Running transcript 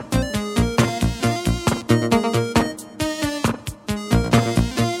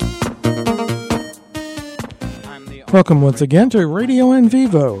Welcome once again to Radio in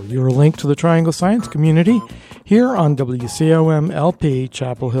Vivo, your link to the Triangle Science community here on WCOM LP,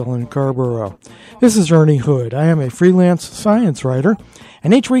 Chapel Hill and Carrboro. This is Ernie Hood. I am a freelance science writer,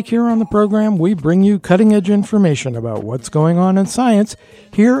 and each week here on the program we bring you cutting-edge information about what's going on in science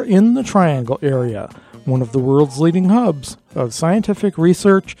here in the Triangle area, one of the world's leading hubs of scientific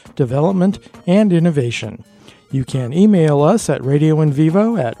research, development, and innovation. You can email us at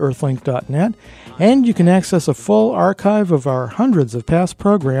radioinvivo@earthlink.net, and you can access a full archive of our hundreds of past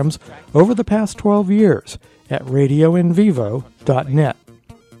programs over the past 12 years at radioinvivo.net.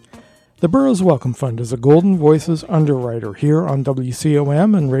 The Burroughs Wellcome Fund is a Golden Voices underwriter here on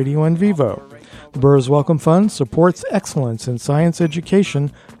WCOM and Radio in Vivo. The Burroughs Wellcome Fund supports excellence in science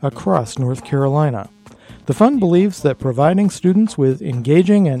education across North Carolina. The fund believes that providing students with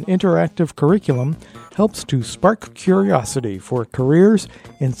engaging and interactive curriculum helps to spark curiosity for careers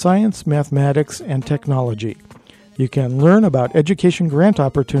in science, mathematics, and technology. You can learn about education grant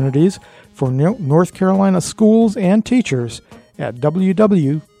opportunities for North Carolina schools and teachers at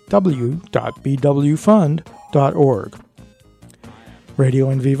www.bwfund.org. Radio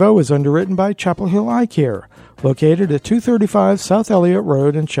in Vivo is underwritten by Chapel Hill Eye Care, located at 235 South Elliott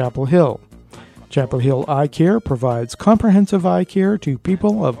Road in Chapel Hill. Chapel Hill Eye Care provides comprehensive eye care to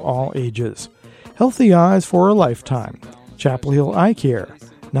people of all ages. Healthy eyes for a lifetime. Chapel Hill Eye Care,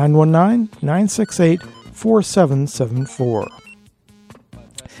 919-968-4774.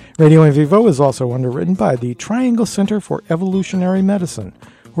 Radio in Vivo is also underwritten by the Triangle Center for Evolutionary Medicine,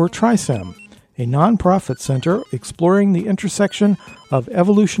 or TRICEM, a nonprofit center exploring the intersection of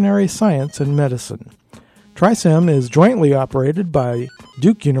evolutionary science and medicine. TRICEM is jointly operated by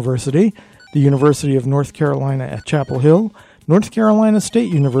Duke University, the University of North Carolina at Chapel Hill, North Carolina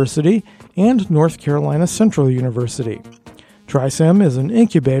State University, and North Carolina Central University. TRICEM is an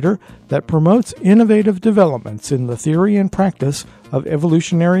incubator that promotes innovative developments in the theory and practice of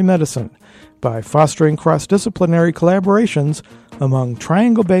evolutionary medicine by fostering cross-disciplinary collaborations among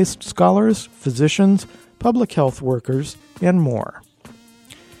triangle-based scholars, physicians, public health workers, and more.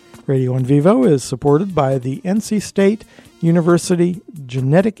 Radio in Vivo is supported by the NC State University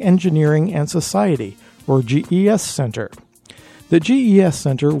Genetic Engineering and Society, or GES Center. The GES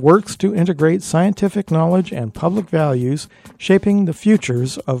Center works to integrate scientific knowledge and public values shaping the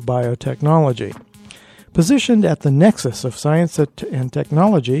futures of biotechnology. Positioned at the nexus of science and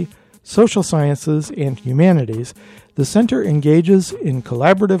technology, social sciences, and humanities, the center engages in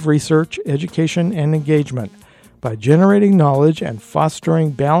collaborative research, education, and engagement by generating knowledge and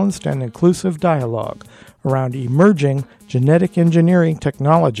fostering balanced and inclusive dialogue around emerging genetic engineering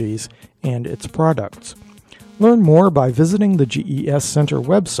technologies and its products. Learn more by visiting the GES Center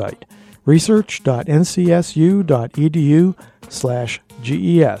website,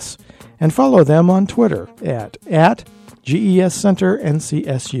 research.ncsU.edu/GES, and follow them on Twitter at GES Center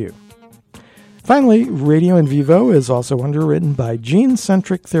NCSU. Finally, Radio in Vivo is also underwritten by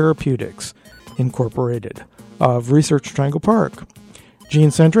Gene-Centric Therapeutics, Incorporated, of Research Triangle Park.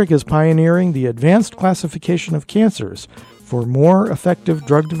 Gene-Centric is pioneering the advanced classification of cancers for more effective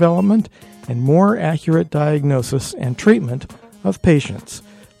drug development and more accurate diagnosis and treatment of patients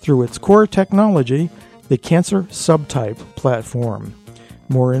through its core technology, the Cancer Subtype Platform.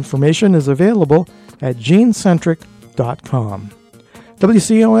 More information is available at genecentric.com.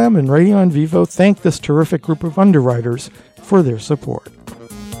 WCOM and Radio in Vivo thank this terrific group of underwriters for their support.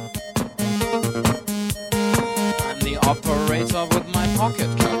 I'm the operator with my pocket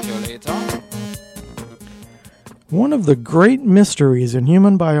calculator. One of the great mysteries in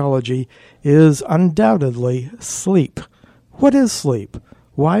human biology is undoubtedly sleep. What is sleep?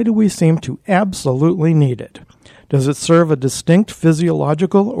 Why do we seem to absolutely need it? Does it serve a distinct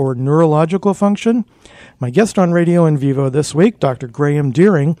physiological or neurological function? My guest on Radio in Vivo this week, Dr. Graham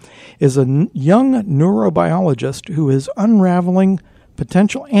Deering, is a young neurobiologist who is unraveling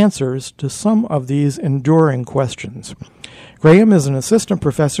potential answers to some of these enduring questions. Graham is an assistant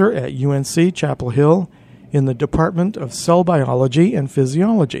professor at UNC Chapel Hill in the Department of Cell Biology and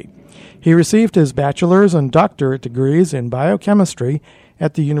Physiology. He received his bachelor's and doctorate degrees in biochemistry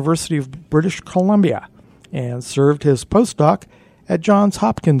at the University of British Columbia and served his postdoc at Johns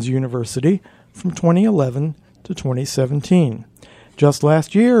Hopkins University from 2011 to 2017. Just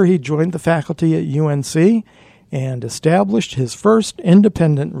last year, he joined the faculty at UNC and established his first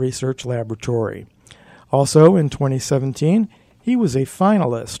independent research laboratory. Also in 2017, he was a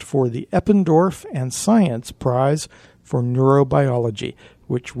finalist for the Eppendorf and Science Prize for Neurobiology,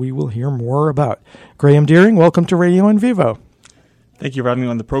 which we will hear more about. Graham Deering, welcome to Radio in Vivo. Thank you for having me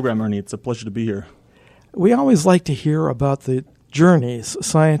on the program, Ernie. It's a pleasure to be here. we always like to hear about the journeys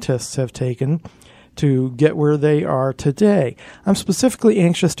scientists have taken to get where they are today. I'm specifically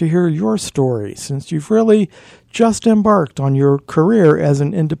anxious to hear your story, since you've really just embarked on your career as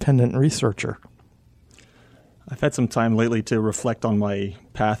an independent researcher. I've had some time lately to reflect on my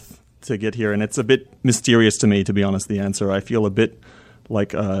path to get here, and it's a bit mysterious to me, to be honest, the answer. I feel a bit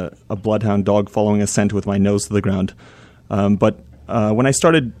like a bloodhound dog following a scent with my nose to the ground. But when I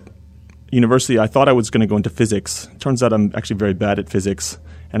started university, I thought I was going to go into physics. Turns out I'm actually very bad at physics,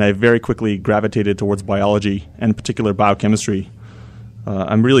 and I very quickly gravitated towards biology, and in particular biochemistry.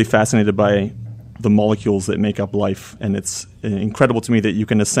 I'm really fascinated by the molecules that make up life, and it's incredible to me that you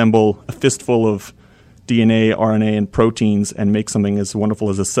can assemble a fistful of DNA, RNA, and proteins and make something as wonderful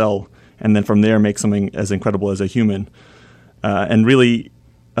as a cell, and then from there make something as incredible as a human. And really,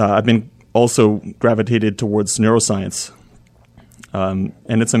 I've been also gravitated towards neuroscience. And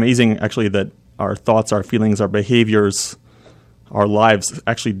it's amazing, actually, that our thoughts, our feelings, our behaviors, our lives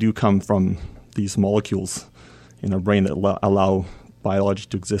actually do come from these molecules in our brain that allow biology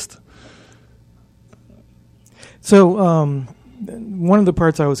to exist. So one of the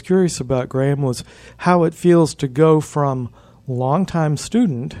parts I was curious about, Graham, was how it feels to go from longtime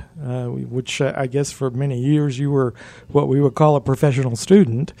student, which I guess for many years you were what we would call a professional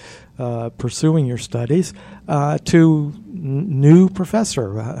student, pursuing your studies, to new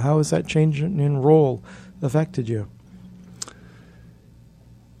professor. How has that change in role affected you?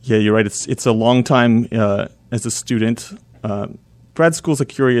 Yeah, you're right. It's a long time as a student. Grad school is a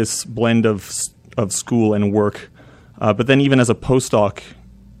curious blend of school and work. But then even as a postdoc,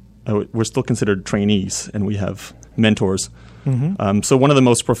 we're still considered trainees, and we have mentors. Mm-hmm. So one of the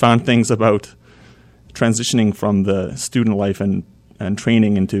most profound things about transitioning from the student life and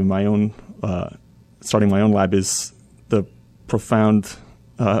training into my own, starting my own lab, is the profound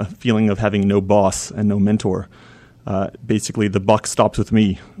feeling of having no boss and no mentor. Basically, the buck stops with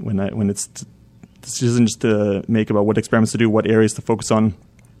me when it's decisions to make about what experiments to do, what areas to focus on.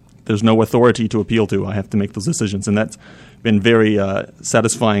 There's no authority to appeal to. I have to make those decisions, and that's been very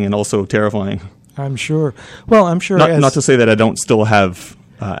satisfying and also terrifying. I'm sure. Well, I'm sure. Not to say that I don't still have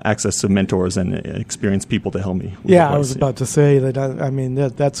access to mentors and experienced people to help me. Yeah, I was about to say that. I mean,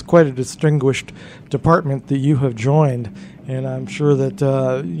 that's quite a distinguished department that you have joined, and I'm sure that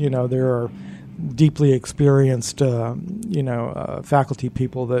there are deeply experienced faculty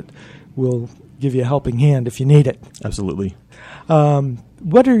people that will give you a helping hand if you need it. Absolutely.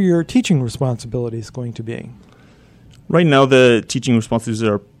 What are your teaching responsibilities going to be? Right now, the teaching responsibilities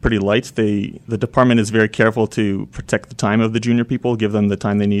are pretty light. The department is very careful to protect the time of the junior people, give them the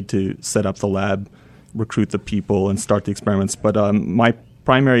time they need to set up the lab, recruit the people, and start the experiments. But my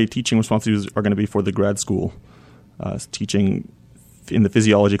primary teaching responsibilities are going to be for the grad school, teaching in the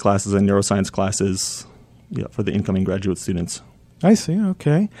physiology classes and neuroscience classes for the incoming graduate students. I see.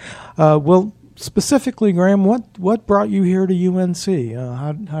 Okay. Well, specifically, Graham, what brought you here to UNC?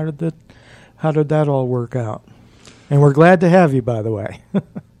 How did that all work out? And we're glad to have you, by the way.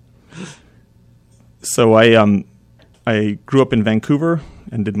 So I grew up in Vancouver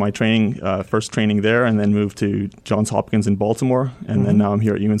and did my training, first training there, and then moved to Johns Hopkins in Baltimore, and then now I'm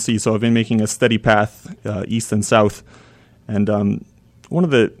here at UNC. So I've been making a steady path east and south. And one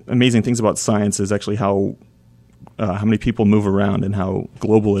of the amazing things about science is actually how many people move around and how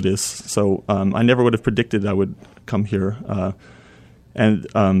global it is. So I never would have predicted I would come here. And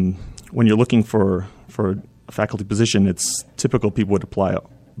when you're looking for a faculty position, it's typical people would apply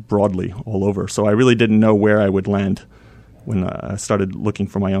broadly all over. So I really didn't know where I would land when I started looking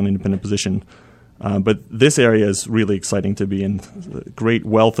for my own independent position. But this area is really exciting to be in. Great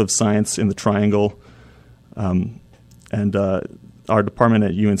wealth of science in the Triangle. And our department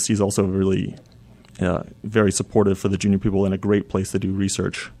at UNC is also really very supportive for the junior people and a great place to do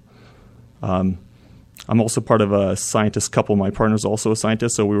research. I'm also part of a scientist couple. My partner's also a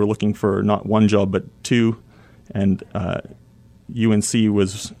scientist, so we were looking for not one job but two, and UNC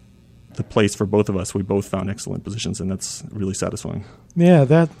was the place for both of us. We both found excellent positions, and that's really satisfying. Yeah,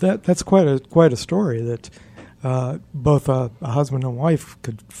 that's quite a story that both a husband and wife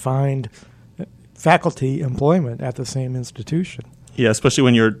could find faculty employment at the same institution. Yeah, especially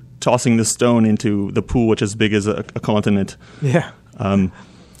when you're tossing the stone into the pool, which is as big as a continent. Yeah. And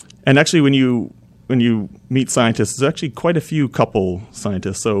actually, when you meet scientists, there's actually quite a few couple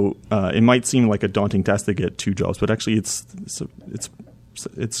scientists. So it might seem like a daunting task to get two jobs, but actually, it's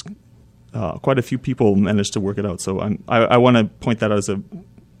quite a few people manage to work it out. So I want to point that out as a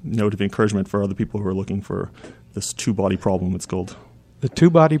note of encouragement for other people who are looking for this two-body problem, it's called. The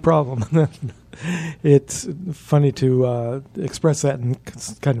two-body problem. It's funny to express that in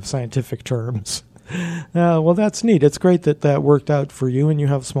kind of scientific terms. Well, that's neat. It's great that that worked out for you, and you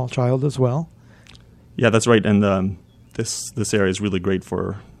have a small child as well. Yeah, that's right. And this area is really great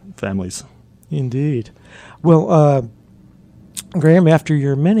for families. Indeed. Well, Graham, after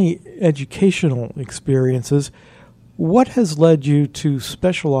your many educational experiences, what has led you to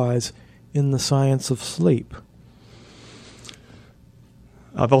specialize in the science of sleep?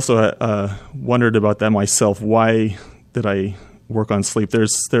 I've also wondered about that myself. Why did I work on sleep?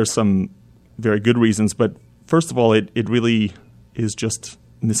 There's some very good reasons, but first of all, it really is just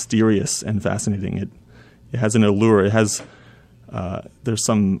mysterious and fascinating. It has an allure. It has there's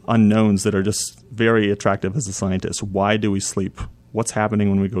some unknowns that are just very attractive as a scientist. Why do we sleep? What's happening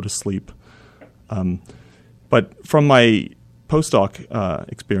when we go to sleep? But from my postdoc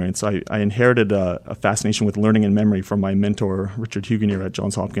experience, I inherited a fascination with learning and memory from my mentor, Richard Huganier at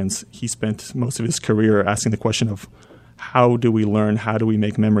Johns Hopkins. He spent most of his career asking the question of how do we learn, how do we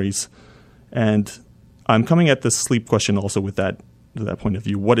make memories? And I'm coming at this sleep question also with that point of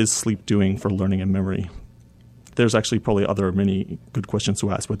view. What is sleep doing for learning and memory? There's actually probably many good questions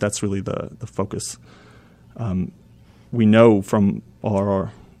to ask, but that's really the focus. We know from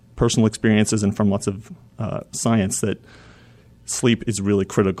our personal experiences and from lots of science that sleep is really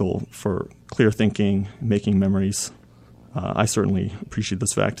critical for clear thinking, making memories. I certainly appreciate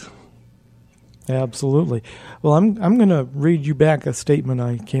this fact. Absolutely. Well, I'm going to read you back a statement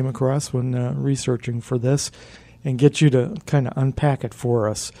I came across when researching for this and get you to kind of unpack it for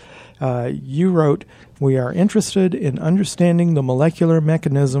us. You wrote, "We are interested in understanding the molecular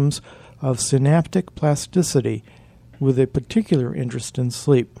mechanisms of synaptic plasticity with a particular interest in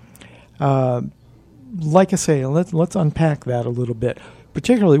sleep." Like I say, let's unpack that a little bit.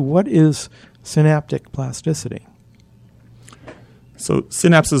 Particularly, what is synaptic plasticity? So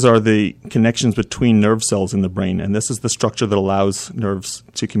synapses are the connections between nerve cells in the brain, and this is the structure that allows nerves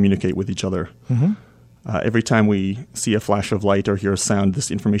to communicate with each other. Mm-hmm. Every time we see a flash of light or hear a sound, this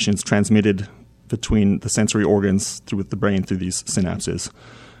information is transmitted between the sensory organs through the brain through these synapses.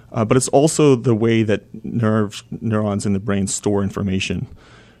 But it's also the way that neurons in the brain store information.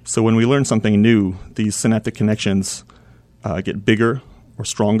 So when we learn something new, these synaptic connections get bigger or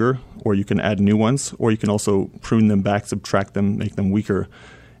stronger, or you can add new ones, or you can also prune them back, subtract them, make them weaker.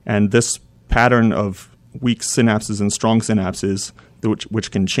 And this pattern of weak synapses and strong synapses,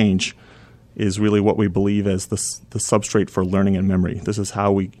 which can change, is really what we believe as the substrate for learning and memory. This is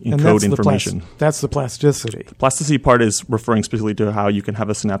how we encode information. That's the plasticity. The plasticity part is referring specifically to how you can have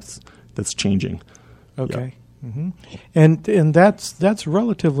a synapse that's changing. Okay. Yeah. Mm-hmm. And that's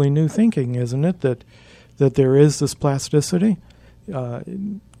relatively new thinking, isn't it? That there is this plasticity.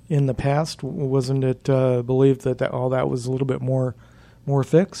 In the past, wasn't it believed that all that was a little bit more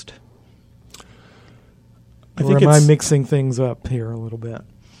fixed? Or am I mixing things up here a little bit?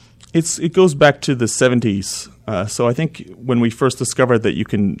 It goes back to the 70s. So I think when we first discovered that you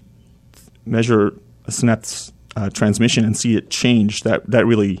can measure a synapse transmission and see it change, that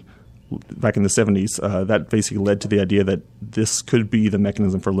really, back in the 70s, that basically led to the idea that this could be the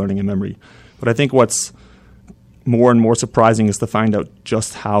mechanism for learning and memory. But I think what's more and more surprising is to find out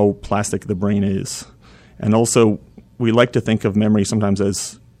just how plastic the brain is. And also, we like to think of memory sometimes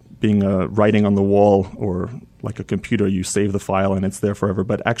as being a writing on the wall, or like a computer, you save the file and it's there forever.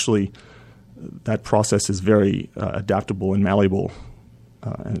 But actually, that process is very adaptable and malleable,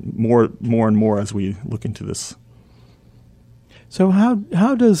 and more and more as we look into this. So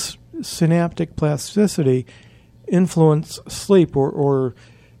how does synaptic plasticity influence sleep, or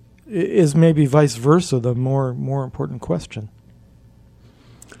is maybe vice versa the more important question?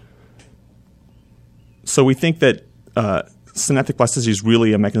 So we think that synaptic plasticity is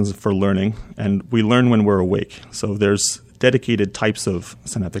really a mechanism for learning, and we learn when we're awake. So there's dedicated types of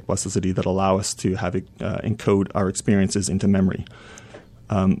synaptic plasticity that allow us to have encode our experiences into memory.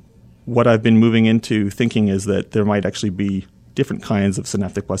 What I've been moving into thinking is that there might actually be different kinds of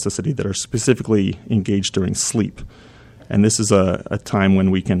synaptic plasticity that are specifically engaged during sleep. And this is a time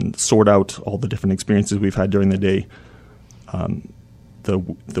when we can sort out all the different experiences we've had during the day, the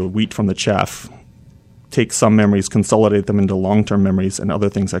wheat from the chaff, take some memories, consolidate them into long-term memories, and other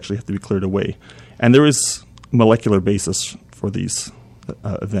things actually have to be cleared away. And there is molecular basis for these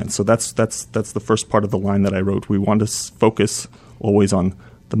events. So that's the first part of the line that I wrote. We want to focus always on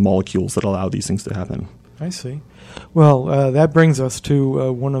the molecules that allow these things to happen. I see. Well, that brings us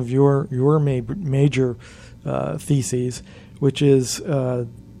to one of your major theses, which is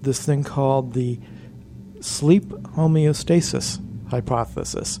this thing called the sleep homeostasis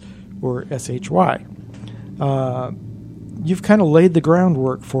hypothesis, or SHY. You've kind of laid the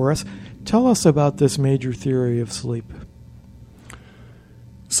groundwork for us. Tell us about this major theory of sleep.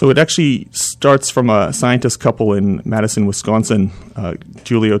 So it actually starts from a scientist couple in Madison, Wisconsin,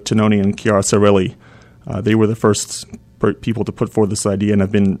 Giulio Tononi and Chiara Sarelli. They were the first people to put forward this idea and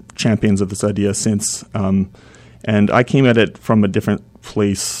have been champions of this idea since. And I came at it from a different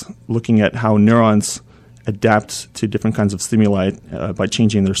place, looking at how neurons adapt to different kinds of stimuli by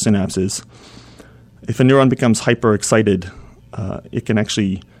changing their synapses. If a neuron becomes hyper-excited, it can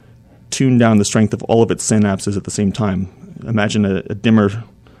actually tune down the strength of all of its synapses at the same time. Imagine a dimmer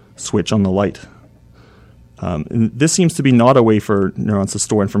switch on the light. And this seems to be not a way for neurons to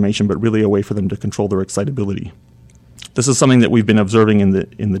store information, but really a way for them to control their excitability. This is something that we've been observing in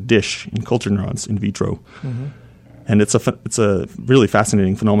the dish, in culture neurons, in vitro. Mm-hmm. And it's a really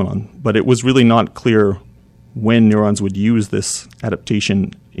fascinating phenomenon. But it was really not clear when neurons would use this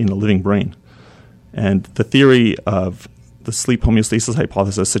adaptation in a living brain. And the theory of the sleep homeostasis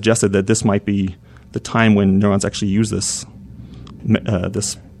hypothesis suggested that this might be the time when neurons actually use this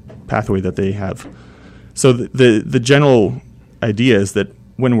pathway that they have. So the general idea is that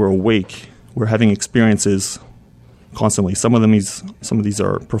when we're awake, we're having experiences constantly. Some of these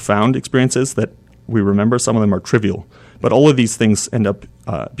are profound experiences that we remember. Some of them are trivial. But all of these things end up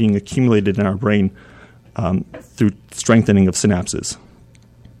being accumulated in our brain through strengthening of synapses.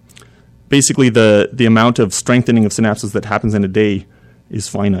 Basically, the amount of strengthening of synapses that happens in a day is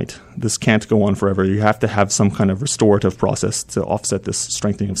finite. This can't go on forever. You have to have some kind of restorative process to offset this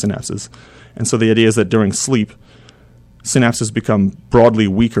strengthening of synapses. And so the idea is that during sleep, synapses become broadly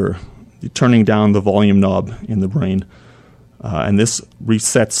weaker, turning down the volume knob in the brain. And this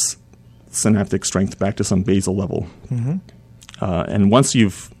resets synaptic strength back to some basal level. Mm-hmm. And once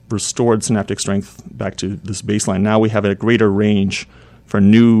you've restored synaptic strength back to this baseline, now we have a greater range for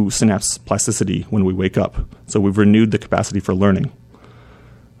new synapse plasticity when we wake up. So we've renewed the capacity for learning.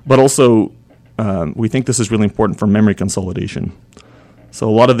 But also, we think this is really important for memory consolidation. So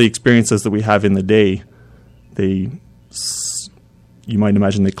a lot of the experiences that we have in the day, you might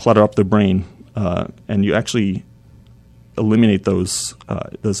imagine they clutter up the brain, and you actually eliminate those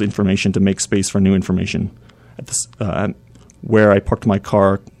information to make space for new information. Where I parked my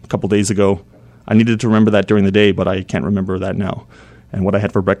car a couple days ago, I needed to remember that during the day, but I can't remember that now. And what I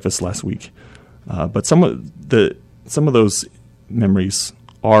had for breakfast last week. But some of those memories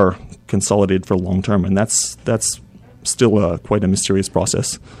are consolidated for long term, and that's still quite a mysterious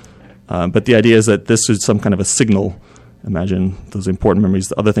process. But the idea is that this is some kind of a signal. Imagine those important memories.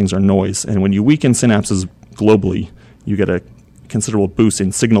 The other things are noise. And when you weaken synapses globally, you get a considerable boost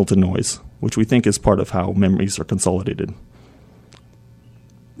in signal to noise, which we think is part of how memories are consolidated.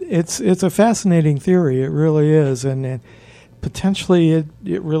 It's a fascinating theory. It really is. And potentially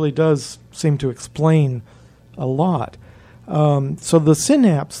it really does seem to explain a lot. So the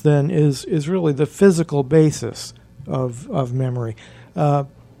synapse then is really the physical basis of memory. The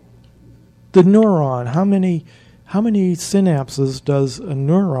neuron, how many synapses does a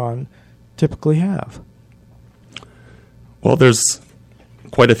neuron typically have? Well, there's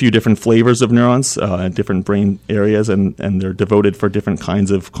quite a few different flavors of neurons, different brain areas, and they're devoted for different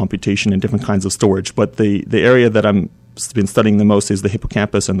kinds of computation and different kinds of storage. But the area that I'm been studying the most is the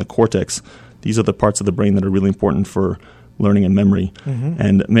hippocampus and the cortex. These are the parts of the brain that are really important for learning and memory. Mm-hmm.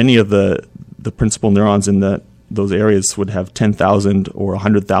 And many of the principal neurons in those areas would have 10,000 or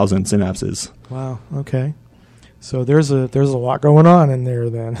 100,000 synapses. Wow. Okay. So there's a lot going on in there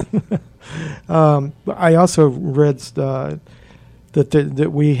then. I also read that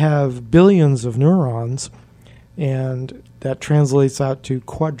we have billions of neurons, and that translates out to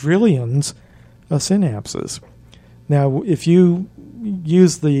quadrillions of synapses. Now, if you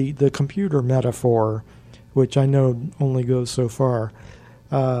use the computer metaphor, which I know only goes so far,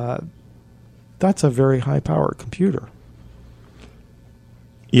 that's a very high-powered computer.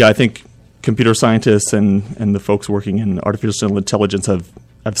 Yeah, I think computer scientists and the folks working in artificial intelligence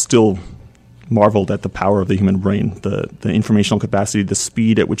have still marveled at the power of the human brain, the informational capacity, the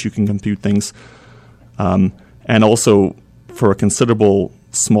speed at which you can compute things, and also for a considerable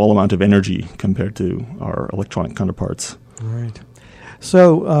small amount of energy compared to our electronic counterparts. Right.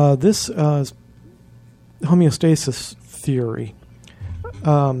 So this homeostasis theory,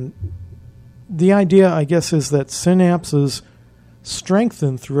 the idea, I guess, is that synapses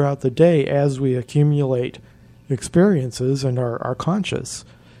strengthen throughout the day as we accumulate experiences and are conscious,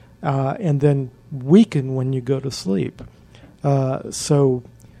 and then weaken when you go to sleep. So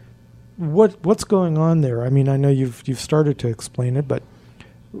what's going on there? I mean, I know you've started to explain it, but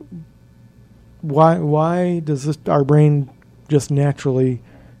why does our brain just naturally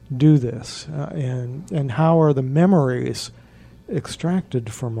do this? And how are the memories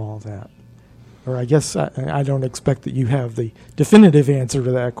extracted from all that? Or I guess I don't expect that you have the definitive answer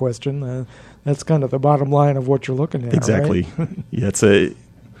to that question. That's kind of the bottom line of what you're looking at. Exactly. Right? Yeah, it's a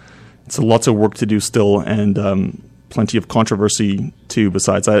lots of work to do still, and plenty of controversy too.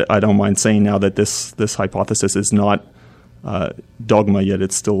 Besides, I don't mind saying now that this hypothesis is not dogma yet;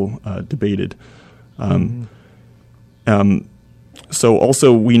 it's still debated. So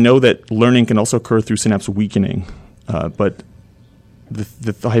also we know that learning can also occur through synapse weakening, but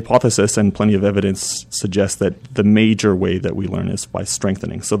the hypothesis and plenty of evidence suggests that the major way that we learn is by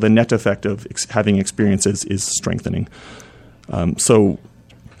strengthening. So the net effect of having experiences is strengthening. So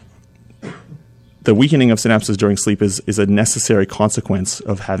the weakening of synapses during sleep is a necessary consequence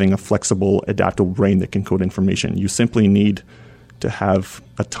of having a flexible, adaptable brain that can code information. You simply need to have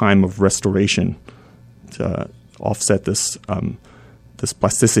a time of restoration to offset this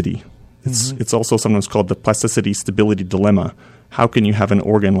plasticity. It's also sometimes called the plasticity stability dilemma. How can you have an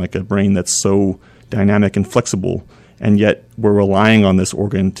organ like a brain that's so dynamic and flexible, and yet we're relying on this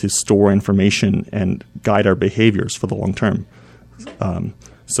organ to store information and guide our behaviors for the long term?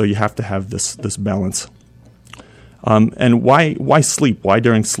 So you have to have this balance. And why sleep? Why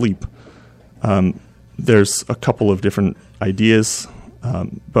during sleep? There's a couple of different ideas,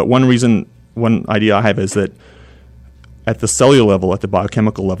 but one idea I have is that at the cellular level, at the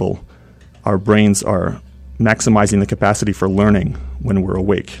biochemical level, our brains are maximizing the capacity for learning when we're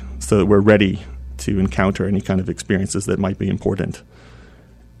awake, so that we're ready to encounter any kind of experiences that might be important.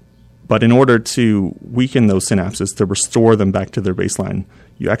 But in order to weaken those synapses, to restore them back to their baseline,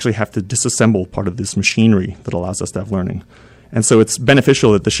 you actually have to disassemble part of this machinery that allows us to have learning. And so it's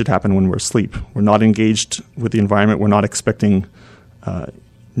beneficial that this should happen when we're asleep. We're not engaged with the environment. We're not expecting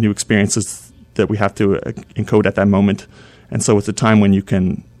new experiences that we have to encode at that moment. And so it's a time when you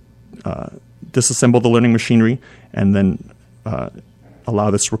can disassemble the learning machinery and then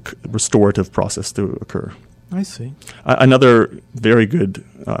allow this restorative process to occur. I see. Another very good,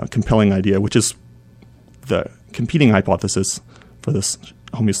 compelling idea, which is the competing hypothesis for this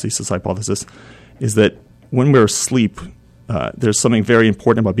homeostasis hypothesis, is that when we're asleep, there's something very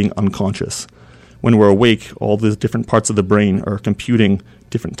important about being unconscious. When we're awake, all the different parts of the brain are computing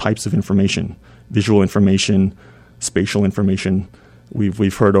different types of information: visual information, spatial information.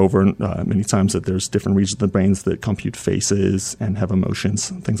 We've heard over many times that there's different regions of the brains that compute faces and have emotions,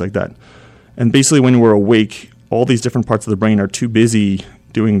 things like that. And basically, when we're awake, all these different parts of the brain are too busy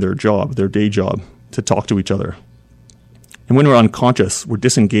doing their job, their day job, to talk to each other. And when we're unconscious, we're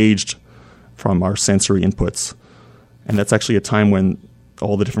disengaged from our sensory inputs. And that's actually a time when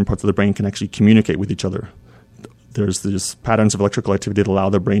all the different parts of the brain can actually communicate with each other. There's patterns of electrical activity that allow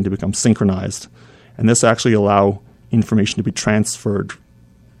the brain to become synchronized. And this actually allow information to be transferred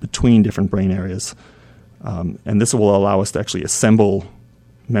between different brain areas. And this will allow us to actually assemble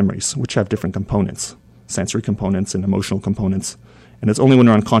memories, which have different components, sensory components and emotional components. And it's only when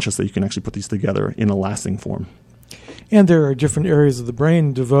you're unconscious that you can actually put these together in a lasting form. And there are different areas of the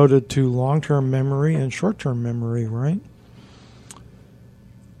brain devoted to long-term memory and short-term memory, right?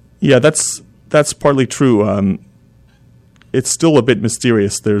 Yeah, that's partly true. It's still a bit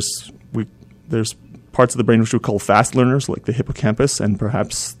mysterious. There's parts of the brain which we call fast learners, like the hippocampus, and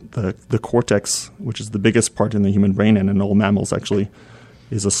perhaps the cortex, which is the biggest part in the human brain and in all mammals actually,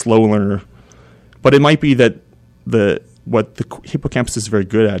 is a slow learner. But it might be that what the hippocampus is very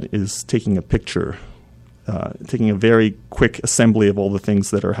good at is taking a picture, taking a very quick assembly of all the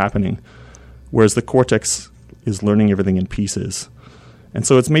things that are happening, whereas the cortex is learning everything in pieces. And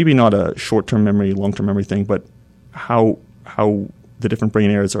so it's maybe not a short-term memory, long-term memory thing, but how the different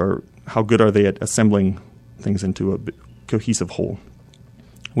brain areas are, how good are they at assembling things into a cohesive whole.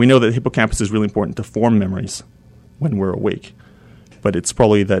 We know that the hippocampus is really important to form memories when we're awake, but it's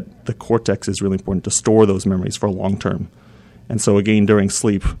probably that the cortex is really important to store those memories for long term. And so again, during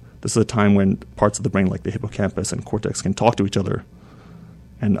sleep, this is a time when parts of the brain like the hippocampus and cortex can talk to each other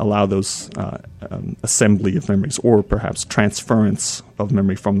and allow those assembly of memories, or perhaps transference of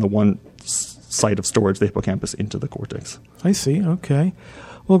memory from the one site of storage, the hippocampus, into the cortex. I see. Okay.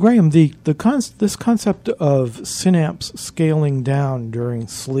 Well, Graham, this concept of synapse scaling down during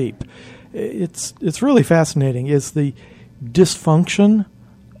sleep, it's really fascinating. Is the dysfunction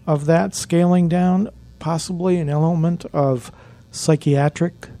of that scaling down possibly an element of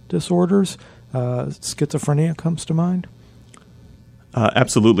psychiatric disorders? Schizophrenia comes to mind.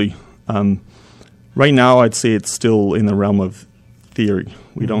 Absolutely. Right now, I'd say it's still in the realm of theory.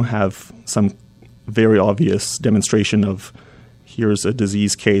 We don't have some very obvious demonstration of here's a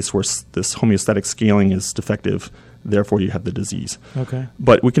disease case where this homeostatic scaling is defective, therefore you have the disease. Okay.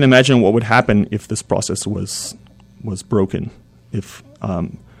 But we can imagine what would happen if this process was broken. If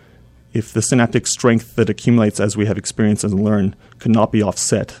if the synaptic strength that accumulates as we have experience and learn could not be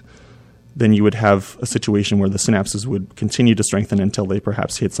offset, then you would have a situation where the synapses would continue to strengthen until they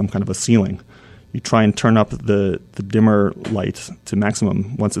perhaps hit some kind of a ceiling. You try and turn up the dimmer light to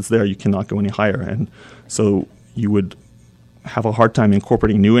maximum. Once it's there, you cannot go any higher. And so you would have a hard time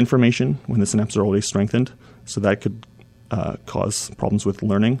incorporating new information when the synapses are already strengthened. So that could cause problems with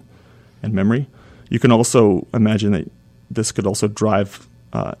learning and memory. You can also imagine that this could also drive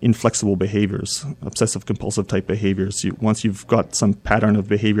inflexible behaviors, obsessive compulsive type behaviors. Once you've got some pattern of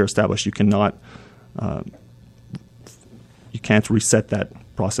behavior established, you can't reset that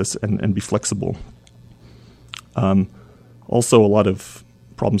process and be flexible. Also, a lot of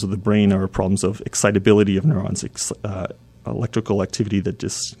problems of the brain are problems of excitability of neurons, electrical activity that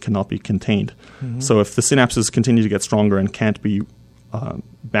just cannot be contained. Mm-hmm. So if the synapses continue to get stronger and can't be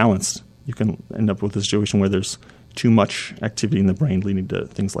balanced, you can end up with a situation where there's too much activity in the brain, leading to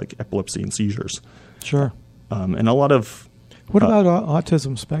things like epilepsy and seizures. Sure. And a lot of... What about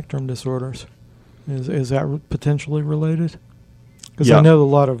autism spectrum disorders? Is that potentially related? Because I know a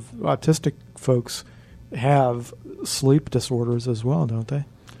lot of autistic folks have sleep disorders as well, don't they?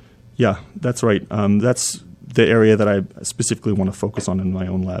 Yeah, that's right. That's the area that I specifically want to focus on in my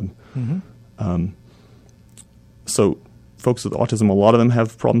own lab. Mm-hmm. So folks with autism, a lot of them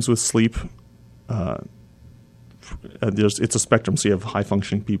have problems with sleep. It's a spectrum, so you have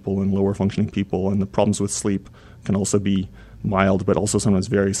high-functioning people and lower-functioning people, and the problems with sleep can also be mild, but also sometimes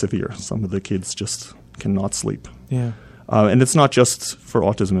very severe. Some of the kids just cannot sleep. Yeah. And it's not just for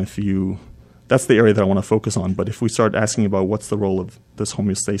autism. That's the area that I want to focus on, but if we start asking about what's the role of this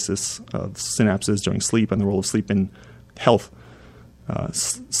homeostasis of synapses during sleep and the role of sleep in health,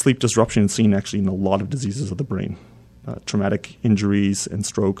 sleep disruption is seen actually in a lot of diseases of the brain. Traumatic injuries and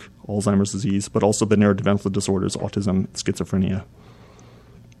stroke, Alzheimer's disease, but also the neurodevelopmental disorders, autism, schizophrenia.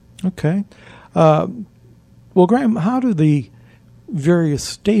 Okay. Well, Graham, how do the various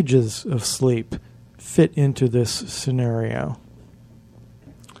stages of sleep fit into this scenario?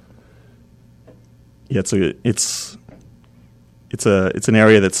 Yeah, it's an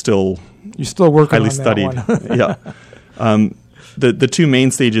area that's still you're still working highly on studied. That one. Yeah. The two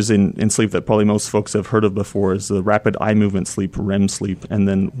main stages in sleep that probably most folks have heard of before is the rapid eye movement sleep, REM sleep, and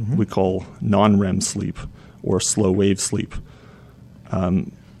then we call non-REM sleep or slow wave sleep.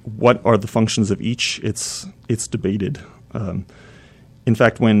 What are the functions of each? It's debated. In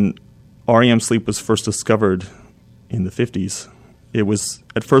fact, when REM sleep was first discovered in the 50s, it was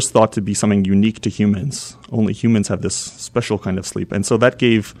at first thought to be something unique to humans. Only humans have this special kind of sleep. And so that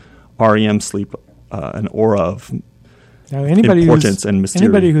gave REM sleep an aura of importance and mystery.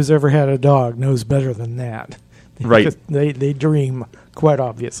 Anybody who's ever had a dog knows better than that. Right. They dream, quite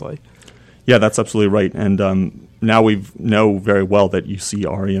obviously. Yeah, that's absolutely right. And now we know very well that you see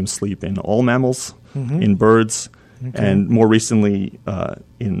REM sleep in all mammals, in birds, and more recently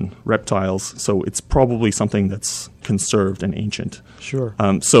in reptiles. So it's probably something that's conserved and ancient. Sure.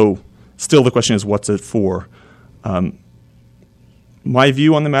 So still the question is, what's it for? My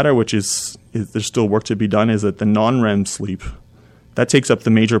view on the matter, which is there's still work to be done, is that the non-REM sleep, that takes up the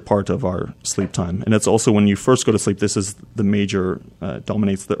major part of our sleep time. And it's also when you first go to sleep, this is the major,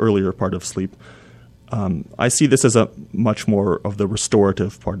 dominates the earlier part of sleep. I see this as a much more of the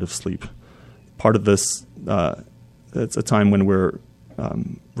restorative part of sleep. Part of this, it's a time when we're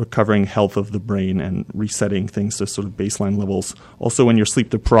recovering health of the brain and resetting things to sort of baseline levels. Also, when you're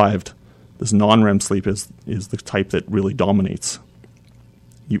sleep deprived, this non-REM sleep is the type that really dominates.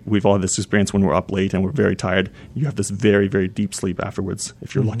 We've all had this experience when we're up late and we're very tired. You have this very, very deep sleep afterwards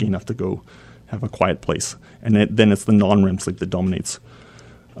if you're lucky enough to go have a quiet place. And then it's the non-REM sleep that dominates.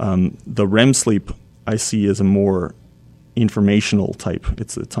 The REM sleep I see as a more informational type.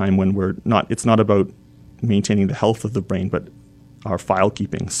 It's a time when it's not about maintaining the health of the brain, but our file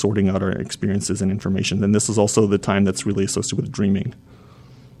keeping, sorting out our experiences and information. And this is also the time that's really associated with dreaming.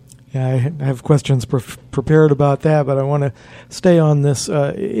 Yeah, I have questions prepared about that, but I want to stay on this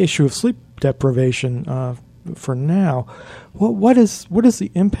issue of sleep deprivation for now. What is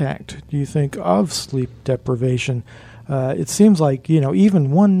the impact, do you think, of sleep deprivation? It seems like,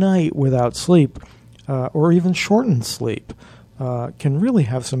 even one night without sleep or even shortened sleep can really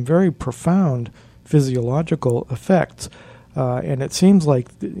have some very profound physiological effects. And it seems like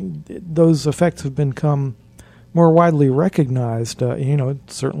those effects have become more widely recognized. It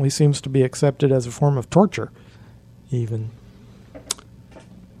certainly seems to be accepted as a form of torture, even.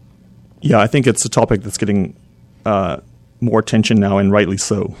 Yeah, I think it's a topic that's getting more attention now, and rightly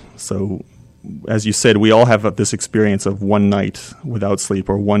so. So, as you said, we all have this experience of one night without sleep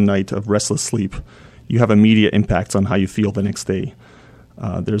or one night of restless sleep. You have immediate impacts on how you feel the next day.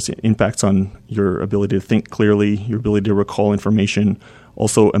 There's impacts on your ability to think clearly, your ability to recall information,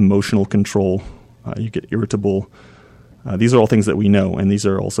 also emotional control. You get irritable. These are all things that we know, and these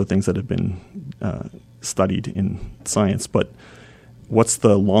are also things that have been studied in science. But what's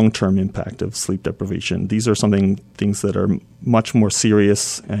the long-term impact of sleep deprivation? These are things that are much more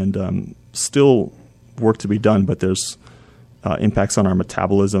serious and still work to be done, but there's impacts on our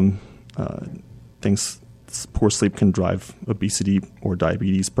metabolism. Poor sleep can drive obesity or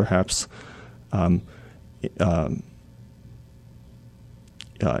diabetes, perhaps.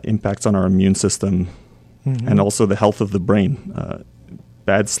 Impacts on our immune system, and also the health of the brain.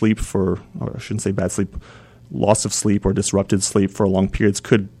 Bad sleep loss of sleep or disrupted sleep for long periods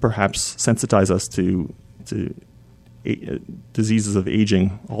could perhaps sensitize us to diseases of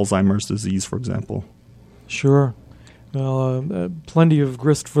aging, Alzheimer's disease, for example. Sure. Well, plenty of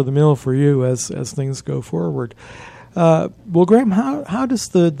grist for the mill for you as things go forward. Well, Graham, how does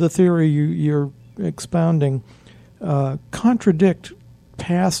the theory you're expounding contradict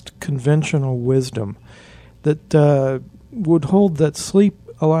past conventional wisdom that would hold that sleep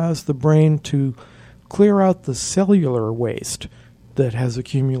allows the brain to clear out the cellular waste that has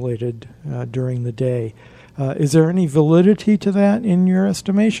accumulated during the day? Is there any validity to that in your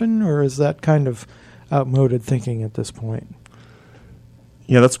estimation, or is that kind of outmoded thinking at this point?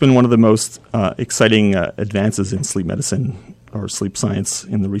 Yeah, that's been one of the most exciting advances in sleep medicine or sleep science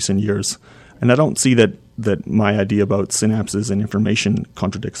in the recent years. And I don't see that my idea about synapses and information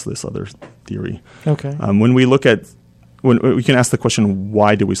contradicts this other theory. Okay. When we can ask the question,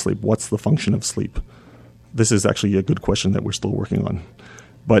 why do we sleep? What's the function of sleep? This is actually a good question that we're still working on.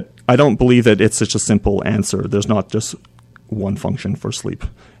 But I don't believe that it's such a simple answer. There's not just one function for sleep.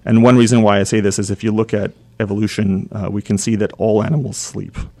 And one reason why I say this is if you look at evolution, we can see that all animals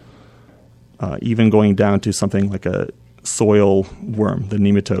sleep, even going down to something like a soil worm, the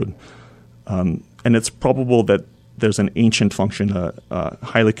nematode. And it's probable that there's an ancient function, a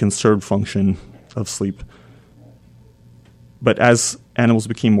highly conserved function of sleep. But as animals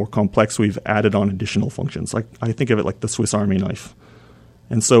became more complex, we've added on additional functions. Like I think of it like the Swiss Army knife.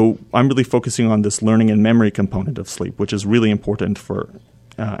 And so I'm really focusing on this learning and memory component of sleep, which is really important for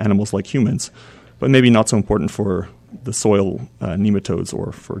animals like humans, but maybe not so important for the soil nematodes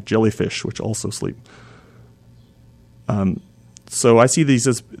or for jellyfish, which also sleep. So I see these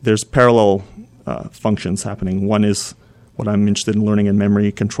as there's parallel functions happening. One is what I'm interested in, learning and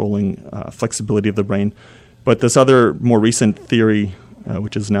memory, controlling flexibility of the brain. But this other more recent theory,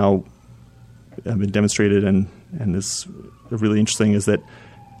 which is now been demonstrated and is really interesting, is that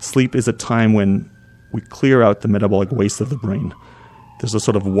sleep is a time when we clear out the metabolic waste of the brain. There's a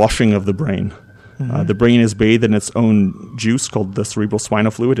sort of washing of the brain. Mm-hmm. The brain is bathed in its own juice called the cerebral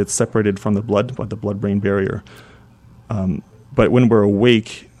spinal fluid. It's separated from the blood by the blood-brain barrier. But when we're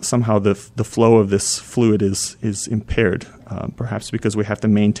awake, somehow the flow of this fluid is impaired, perhaps because we have to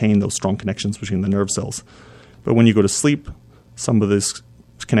maintain those strong connections between the nerve cells. But when you go to sleep, some of these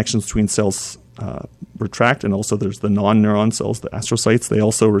connections between cells retract, and also there's the non-neuron cells, the astrocytes, they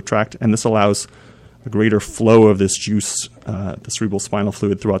also retract, and this allows a greater flow of this juice, the cerebral spinal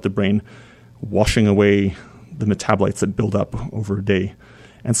fluid throughout the brain, washing away the metabolites that build up over a day.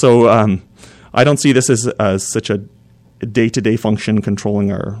 And so I don't see this as such a day-to-day function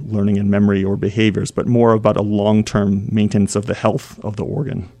controlling our learning and memory or behaviors, but more about a long-term maintenance of the health of the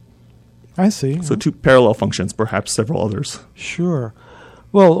organ. I see. So two parallel functions, perhaps several others. Sure.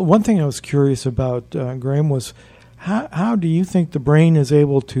 Well, one thing I was curious about, Graham, was how do you think the brain is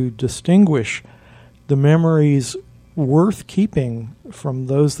able to distinguish the memories worth keeping from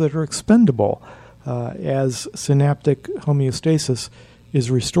those that are expendable as synaptic homeostasis is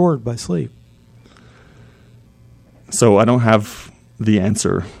restored by sleep? So I don't have the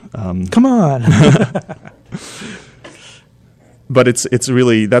answer. Come on. But that's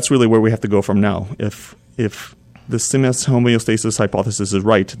really where we have to go from now. If the synapse homeostasis hypothesis is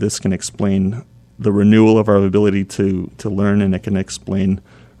right, this can explain the renewal of our ability to learn, and it can explain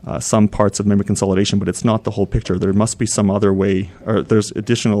some parts of memory consolidation, but it's not the whole picture. There must be some other way, or there's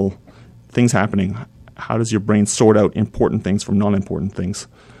additional things happening. How does your brain sort out important things from non-important things?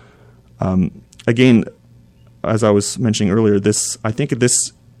 Again, as I was mentioning earlier,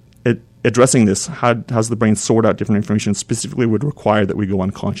 addressing this, how does the brain sort out different information, specifically would require that we go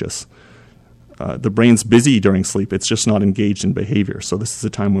unconscious. The brain's busy during sleep. It's just not engaged in behavior. So this is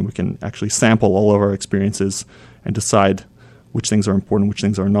a time when we can actually sample all of our experiences and decide which things are important, which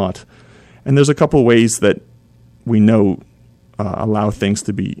things are not. And there's a couple of ways that we know allow things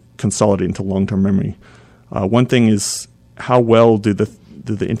to be consolidated into long-term memory. One thing is how well do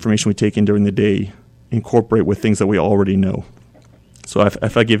the information we take in during the day incorporate with things that we already know. So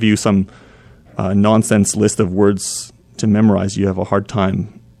if I give you some nonsense list of words to memorize, you have a hard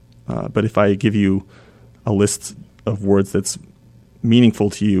time. But if I give you a list of words that's meaningful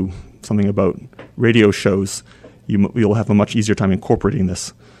to you, something about radio shows, you'll have a much easier time incorporating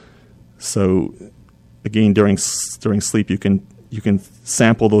this. So again, during sleep, you can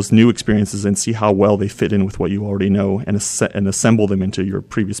sample those new experiences and see how well they fit in with what you already know, and assemble them into your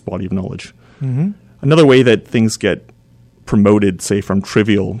previous body of knowledge. Mm-hmm. Another way that things get promoted, say from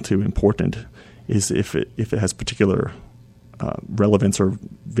trivial to important, is if it has particular relevance or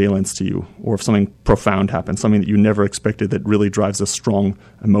valence to you, or if something profound happens, something that you never expected that really drives a strong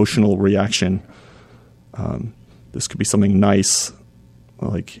emotional reaction. This could be something nice,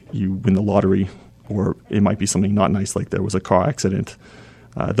 like you win the lottery, or it might be something not nice, like there was a car accident.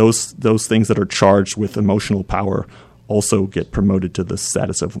 Those things that are charged with emotional power also get promoted to the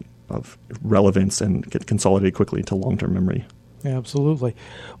status of relevance and get consolidated quickly into long-term memory. Absolutely.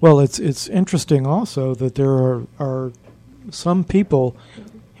 Well, it's interesting also that there are some people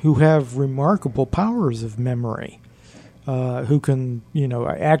who have remarkable powers of memory, who can,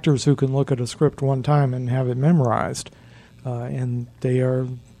 actors who can look at a script one time and have it memorized, and they're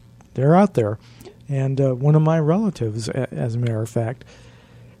out there. And one of my relatives, as a matter of fact,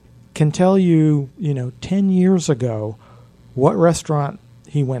 can tell you, 10 years ago, what restaurant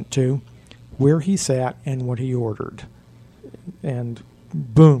he went to, where he sat, and what he ordered. And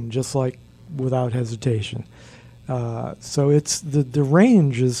boom, just like without hesitation. So it's the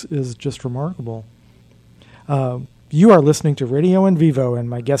range is just remarkable. You are listening to Radio in Vivo, and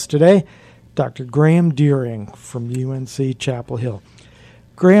my guest today, Dr. Graham Deering from UNC Chapel Hill.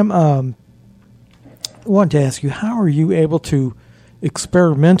 Graham, I wanted to ask you, how are you able to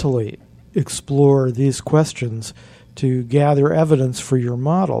experimentally explore these questions to gather evidence for your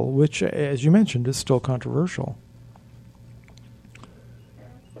model, which, as you mentioned, is still controversial?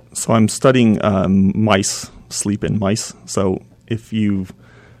 So I'm studying mice, sleep in mice. So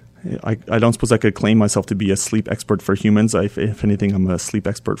I don't suppose I could claim myself to be a sleep expert for humans. If anything, I'm a sleep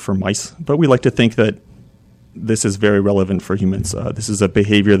expert for mice. But we like to think that this is very relevant for humans. This is a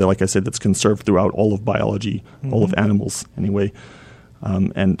behavior that, like I said, that's conserved throughout all of biology, all of animals anyway.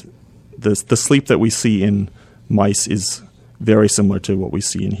 And the sleep that we see in mice is very similar to what we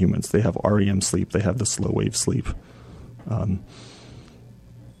see in humans. They have REM sleep. They have the slow wave sleep.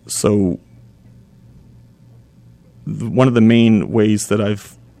 So one of the main ways that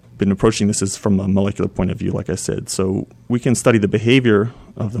I've been approaching this is from a molecular point of view, like I said. So we can study the behavior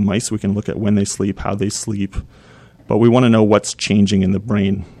of the mice. We can look at when they sleep, how they sleep. But we want to know what's changing in the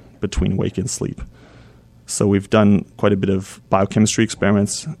brain between wake and sleep. So we've done quite a bit of biochemistry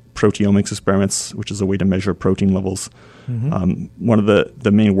experiments, proteomics experiments, which is a way to measure protein levels. Mm-hmm. One of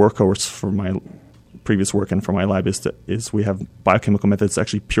the main workhorse for my previous work and for my lab is we have biochemical methods to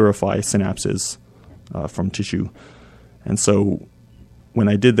actually purify synapses from tissue. And so when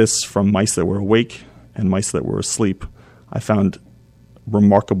I did this from mice that were awake and mice that were asleep, I found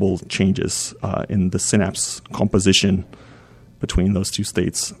remarkable changes in the synapse composition between those two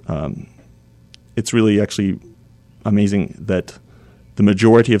states. It's really actually amazing that the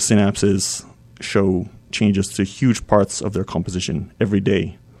majority of synapses show changes to huge parts of their composition every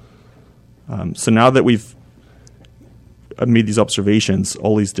day. So now that we've made these observations,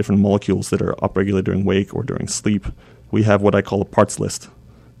 all these different molecules that are upregulated during wake or during sleep, we have what I call a parts list.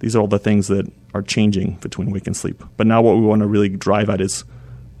 These are all the things that are changing between wake and sleep. But now what we want to really drive at is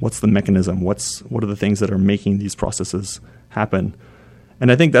what's the mechanism? What are the things that are making these processes happen?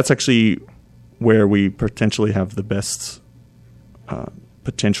 And I think that's actually where we potentially have the best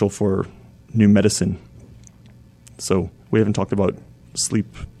potential for new medicine. So we haven't talked about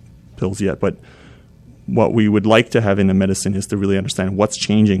sleep pills yet, but what we would like to have in a medicine is to really understand what's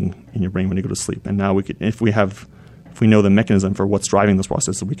changing in your brain when you go to sleep. And now if we know the mechanism for what's driving those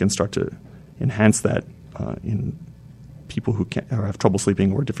processes, we can start to enhance that in people who have trouble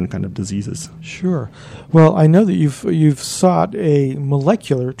sleeping or different kind of diseases. Sure. Well, I know that you've sought a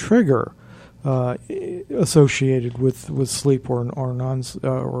molecular trigger associated with sleep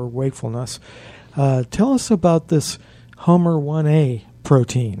or wakefulness. Tell us about this Homer 1A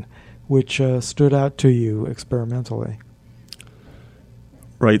protein, which stood out to you experimentally.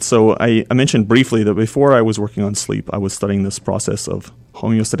 Right. So I mentioned briefly that before I was working on sleep, I was studying this process of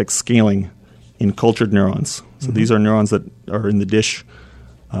homeostatic scaling in cultured neurons. So these are neurons that are in the dish,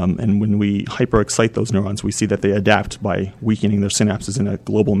 and when we hyperexcite those neurons, we see that they adapt by weakening their synapses in a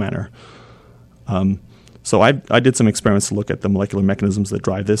global manner. So I did some experiments to look at the molecular mechanisms that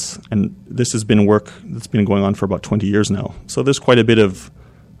drive this, and this has been work that's been going on for about 20 years now. So there's quite a bit of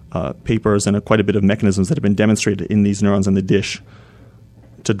papers and quite a bit of mechanisms that have been demonstrated in these neurons in the dish.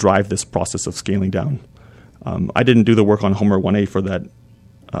 to drive this process of scaling down. I didn't do the work on Homer 1A for that,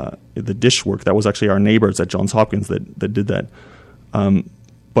 the dish work. That was actually our neighbors at Johns Hopkins that did that.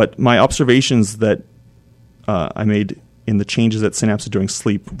 But my observations that I made in the changes at synapses during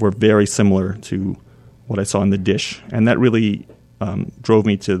sleep were very similar to what I saw in the dish. And that really drove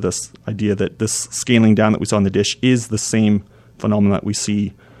me to this idea that this scaling down that we saw in the dish is the same phenomenon that we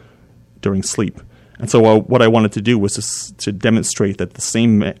see during sleep. And so what I wanted to do was to demonstrate that the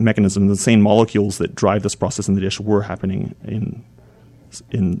same mechanism, the same molecules that drive this process in the dish were happening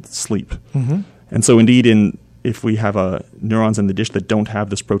in sleep. Mm-hmm. And so indeed, if we have neurons in the dish that don't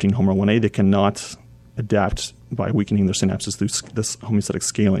have this protein Homer 1A, they cannot adapt by weakening their synapses through this homeostatic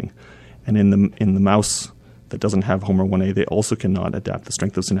scaling. And in the mouse that doesn't have Homer 1A, they also cannot adapt the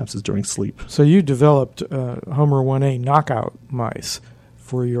strength of synapses during sleep. So you developed Homer 1A knockout mice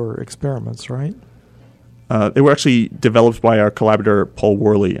for your experiments, right? They were actually developed by our collaborator Paul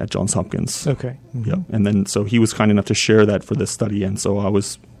Worley at Johns Hopkins. Okay. Mm-hmm. Yep. And then so he was kind enough to share that for this study, and so I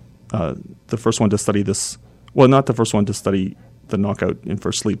was the first one to study this. Well, not the first one to study the knockout in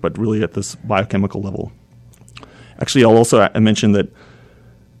for sleep, but really at this biochemical level. Actually, I'll also mention that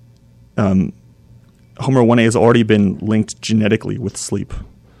Homer 1A has already been linked genetically with sleep.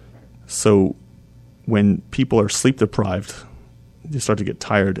 So when people are sleep deprived, you start to get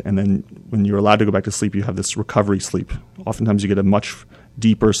tired, and then when you're allowed to go back to sleep, you have this recovery sleep. Oftentimes you get a much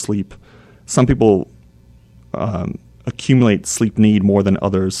deeper sleep. Some people accumulate sleep need more than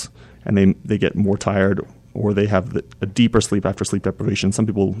others, and they get more tired, or they have a deeper sleep after sleep deprivation. Some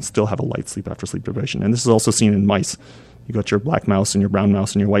people still have a light sleep after sleep deprivation. And this is also seen in mice. You got your black mouse and your brown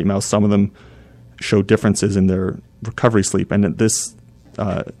mouse and your white mouse. Some of them show differences in their recovery sleep, and this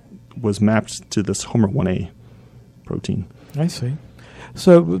was mapped to this Homer 1A protein. I see.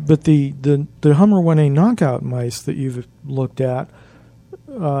 So, but the Homer 1A knockout mice that you've looked at,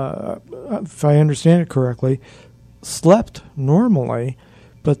 if I understand it correctly, slept normally,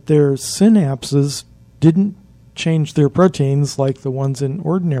 but their synapses didn't change their proteins like the ones in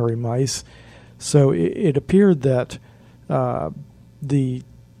ordinary mice. So it appeared that the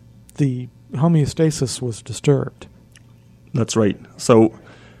homeostasis was disturbed. That's right. So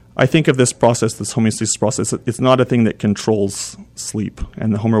I think of this process, this homeostasis process, it's not a thing that controls sleep,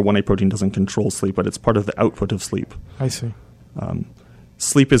 and the Homer 1A protein doesn't control sleep, but it's part of the output of sleep. I see.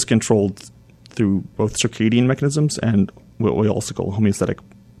 Sleep is controlled through both circadian mechanisms and what we also call homeostatic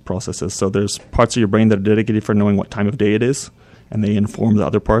processes. So there's parts of your brain that are dedicated for knowing what time of day it is, and they inform the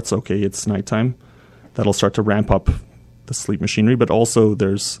other parts, okay, it's nighttime. That'll start to ramp up the sleep machinery, but also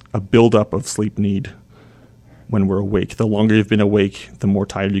there's a buildup of sleep need when we're awake. The longer you've been awake, the more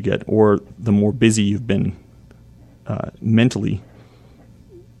tired you get, or the more busy you've been mentally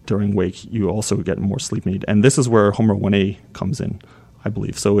during wake, you also get more sleep need. And this is where Homer 1A comes in, I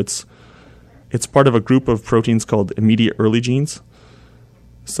believe. So it's part of a group of proteins called immediate early genes.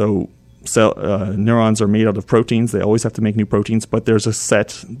 So neurons are made out of proteins. They always have to make new proteins, but there's a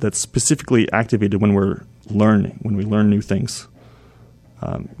set that's specifically activated when we learn new things.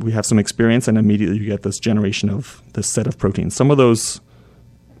 We have some experience, and immediately you get this generation of this set of proteins. Some of those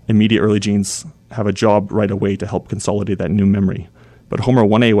immediate early genes have a job right away to help consolidate that new memory. But Homer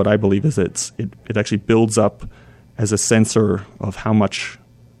 1A, what I believe is it actually builds up as a sensor of how much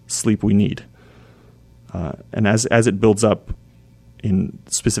sleep we need. And as it builds up in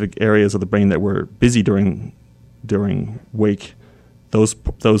specific areas of the brain that were busy during wake, those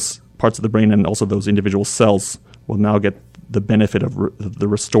parts of the brain and also those individual cells will now get the benefit of the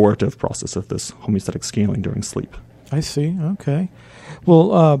restorative process of this homeostatic scaling during sleep. I see. Okay.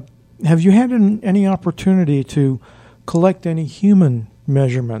 Well, have you had any opportunity to collect any human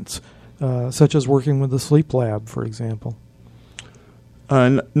measurements, such as working with the sleep lab, for example?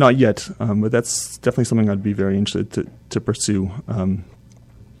 Not yet, but that's definitely something I'd be very interested to pursue,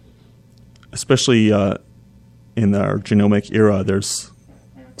 especially in our genomic era. There's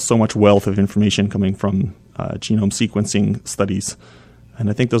so much wealth of information coming from genome sequencing studies, and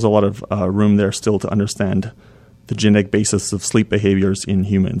I think there's a lot of room there still to understand the genetic basis of sleep behaviors in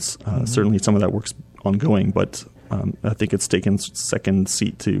humans. Certainly some of that work's ongoing, but I think it's taken second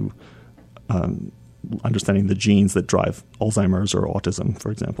seat to understanding the genes that drive Alzheimer's or autism,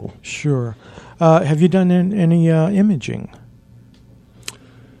 for example. Sure. Have you done any imaging?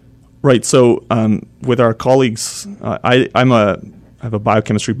 Right. So with our colleagues, I have a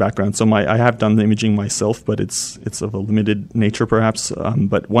biochemistry background, so I have done the imaging myself, but it's of a limited nature, perhaps.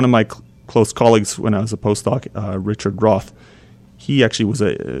 But one of my close colleagues when I was a postdoc, Richard Roth, he actually was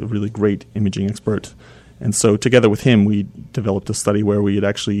a really great imaging expert. And so together with him, we developed a study where we had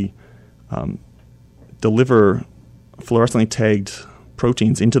actually deliver fluorescently tagged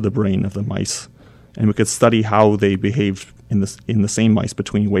proteins into the brain of the mice, and we could study how they behaved in the same mice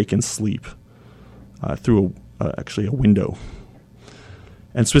between wake and sleep through actually a window.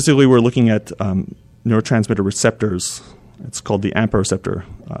 And specifically, we're looking at neurotransmitter receptors. It's called the AMPA receptor.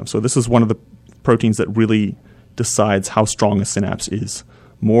 So this is one of the proteins that really decides how strong a synapse is.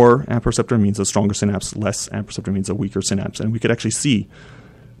 More AMPA receptor means a stronger synapse, less AMPA receptor means a weaker synapse. And we could actually see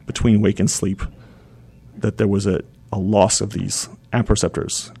between wake and sleep that there was a loss of these AMPA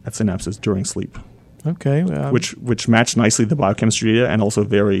receptors at synapses during sleep. Okay. Which matched nicely the biochemistry data and also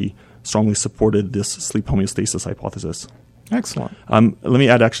very strongly supported this sleep homeostasis hypothesis. Excellent. Let me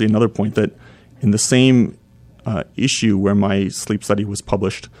add actually another point, that in the same issue where my sleep study was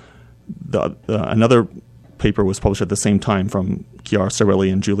published, another paper was published at the same time from Chiara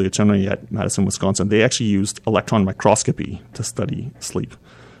Cervelli and Julia Cernoni at Madison, Wisconsin. They actually used electron microscopy to study sleep.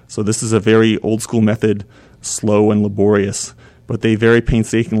 So this is a very old school method, slow and laborious, but they very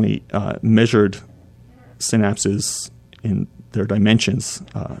painstakingly measured synapses in their dimensions,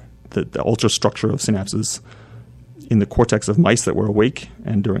 the ultrastructure of synapses in the cortex of mice that were awake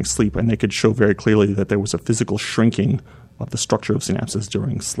and during sleep, and they could show very clearly that there was a physical shrinking of the structure of synapses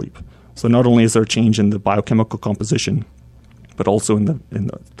during sleep. So not only is there a change in the biochemical composition, but also in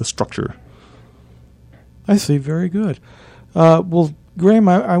the structure. I see. Very good. Well, Graham,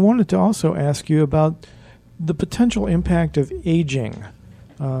 I wanted to also ask you about the potential impact of aging.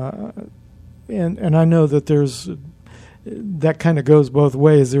 And I know that that kind of goes both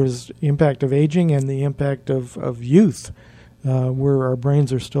ways. There's the impact of aging and the impact of youth, where our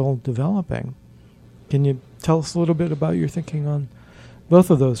brains are still developing. Can you tell us a little bit about your thinking on both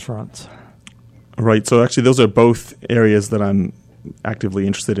of those fronts? Right. So actually, those are both areas that I'm actively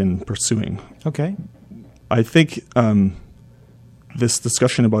interested in pursuing. Okay. I think this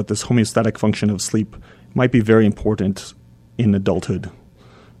discussion about this homeostatic function of sleep might be very important in adulthood.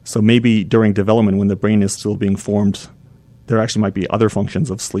 So maybe during development, when the brain is still being formed, there actually might be other functions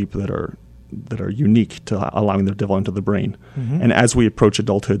of sleep that are unique to allowing the development of the brain. Mm-hmm. And as we approach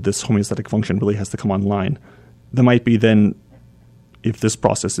adulthood, this homeostatic function really has to come online. There might be then, if this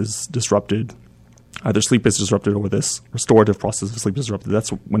process is disrupted, either sleep is disrupted or this restorative process of sleep is disrupted, that's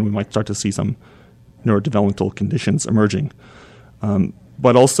when we might start to see some neurodevelopmental conditions emerging.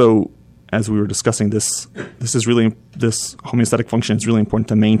 But also, as we were discussing, this homeostatic function is really important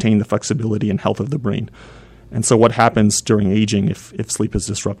to maintain the flexibility and health of the brain. And so what happens during aging if sleep is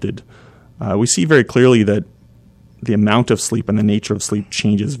disrupted? We see very clearly that the amount of sleep and the nature of sleep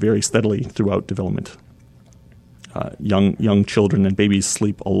changes very steadily throughout development. Young children and babies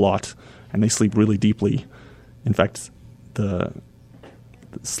sleep a lot, and they sleep really deeply. In fact, the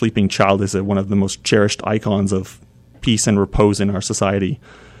sleeping child is one of the most cherished icons of peace and repose in our society.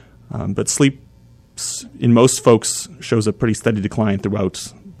 But sleep, in most folks, shows a pretty steady decline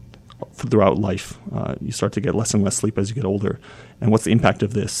throughout life. You start to get less and less sleep as you get older. And what's the impact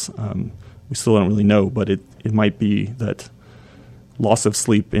of this? We still don't really know, but it might be that loss of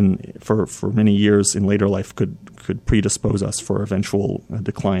sleep for many years in later life could predispose us for eventual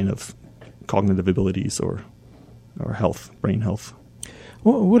decline of cognitive abilities or health, brain health.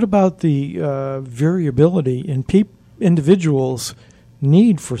 Well, what about the variability in individuals'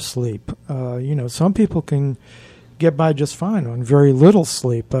 need for sleep? Some people can get by just fine on very little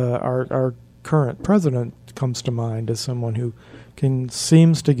sleep. Our current president comes to mind as someone who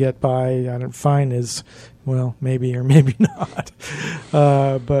seems to get by. Fine is, well, maybe or maybe not,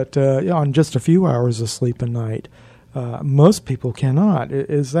 but on just a few hours of sleep a night. Most people cannot.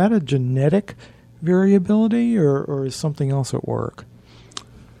 Is that a genetic variability, or is something else at work?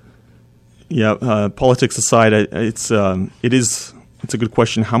 Yeah, politics aside, it's a good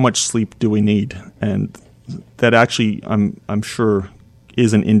question. How much sleep do we need? And that actually, I'm sure,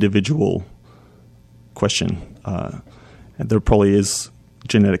 is an individual question. And there probably is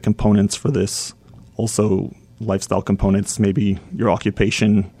genetic components for this. Also, lifestyle components. Maybe your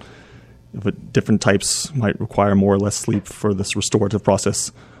occupation of different types might require more or less sleep for this restorative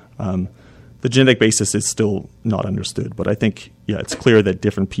process. The genetic basis is still not understood, but I think, it's clear that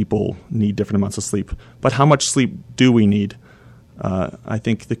different people need different amounts of sleep. But how much sleep do we need? I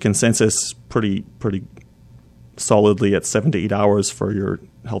think the consensus pretty solidly at 7 to 8 hours for your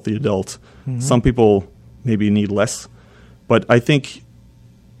healthy adult. Mm-hmm. Some people maybe need less, but I think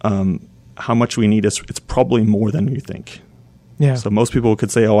how much we need it's probably more than we think. Yeah. So most people could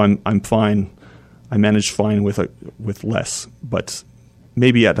say, "Oh, I'm fine. I manage fine with less," but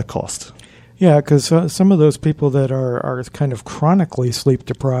maybe at a cost. Yeah, because some of those people that are kind of chronically sleep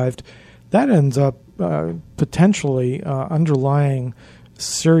deprived, that ends up potentially underlying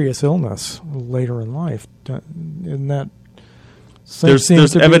serious illness later in life. Isn't that there's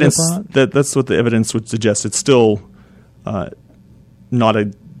seems to be the evidence thought? that's what the evidence would suggest. It's still not a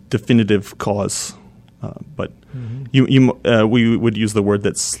definitive cause, but we would use the word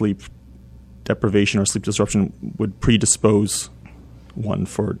that sleep deprivation or sleep disruption would predispose one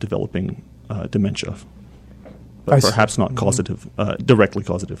for developing dementia, but perhaps not causative, directly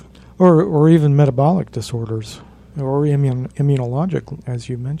causative. Or even metabolic disorders, or immunologic, as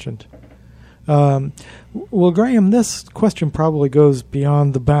you mentioned. Well, Graham, this question probably goes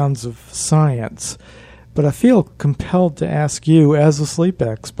beyond the bounds of science, but I feel compelled to ask you, as a sleep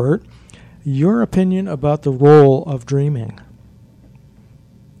expert, your opinion about the role of dreaming.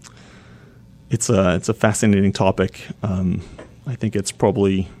 It's a fascinating topic. I think it's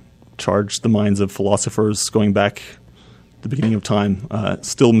probably charged the minds of philosophers going back to the beginning of time.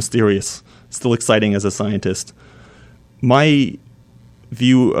 Still mysterious, still exciting as a scientist. My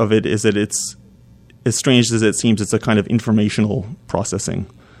view of it is that it's, as strange as it seems, it's a kind of informational processing.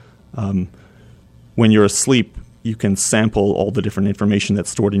 When you're asleep, you can sample all the different information that's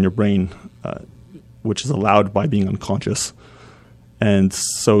stored in your brain, which is allowed by being unconscious. And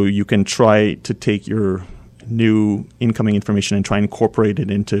so you can try to take your new incoming information and try and incorporate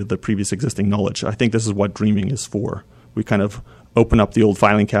it into the previous existing knowledge. I think this is what dreaming is for. We kind of open up the old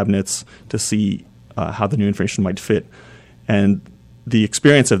filing cabinets to see how the new information might fit. And the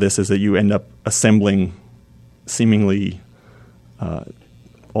experience of this is that you end up assembling seemingly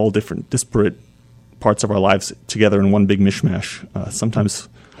all different disparate parts of our lives together in one big mishmash. Sometimes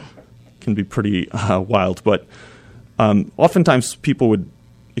can be pretty wild, but oftentimes people would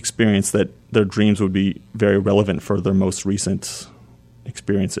experience that their dreams would be very relevant for their most recent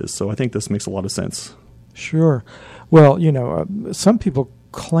experiences. So I think this makes a lot of sense. Sure. Well, some people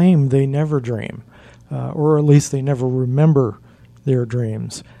claim they never dream, or at least they never remember their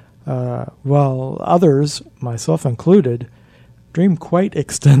dreams, while others, myself included, dream quite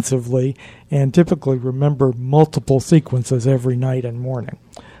extensively and typically remember multiple sequences every night and morning.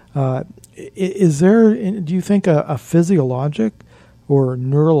 Is there, do you think, a physiologic or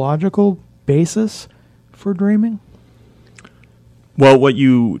neurological basis for dreaming? Well, what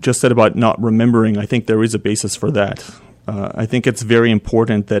you just said about not remembering, I think there is a basis for that. I think it's very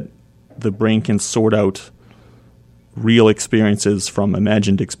important that the brain can sort out real experiences from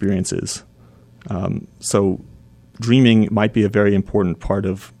imagined experiences. So dreaming might be a very important part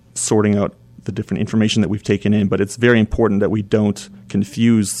of sorting out the different information that we've taken in, but it's very important that we don't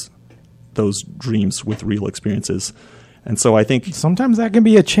confuse those dreams with real experiences. And so I think sometimes that can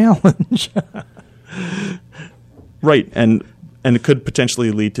be a challenge. Right, and it could potentially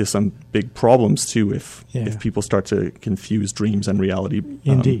lead to some big problems too if people start to confuse dreams and reality.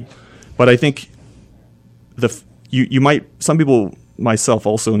 Indeed. But I think you might, some people, myself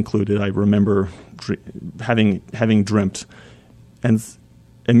also included, I remember having dreamt, and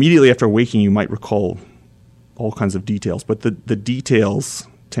immediately after waking you might recall all kinds of details, but the details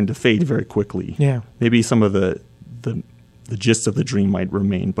tend to fade very quickly. Yeah. Maybe some of the gist of the dream might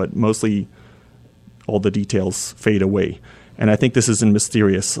remain, but mostly all the details fade away. And I think this is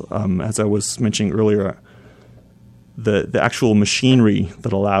mysterious. As I was mentioning earlier, the actual machinery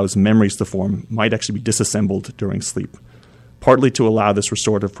that allows memories to form might actually be disassembled during sleep, partly to allow this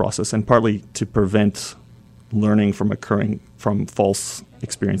restorative process and partly to prevent learning from occurring from false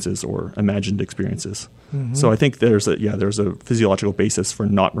experiences or imagined experiences. Mm-hmm. So I think there's a physiological basis for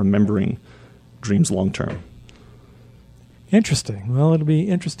not remembering dreams long term. Interesting. Well, it'll be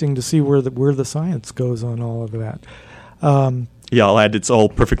interesting to see where the science goes on all of that. I'll add it's all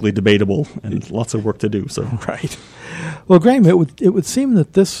perfectly debatable and lots of work to do. So right. Well, Graham, it would seem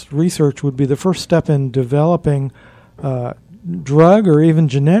that this research would be the first step in developing drug or even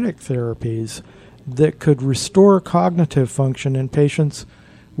genetic therapies that could restore cognitive function in patients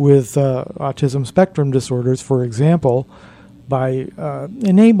with autism spectrum disorders, for example, by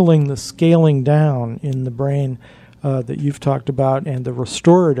enabling the scaling down in the brain that you've talked about and the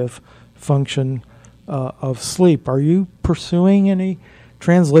restorative function of sleep. Are you pursuing any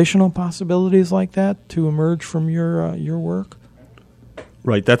translational possibilities like that to emerge from your work?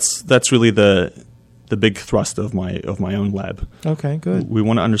 Right. That's really the big thrust of my own lab. Okay, good. We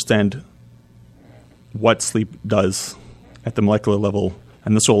want to understand what sleep does at the molecular level,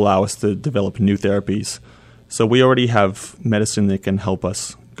 and this will allow us to develop new therapies. So we already have medicine that can help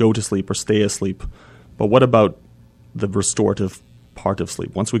us go to sleep or stay asleep, but what about the restorative part of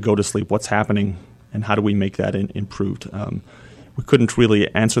sleep? Once we go to sleep, what's happening, and how do we make that improved? We couldn't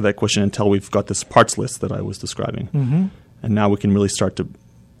really answer that question until we've got this parts list that I was describing. Mm-hmm. And now we can really start to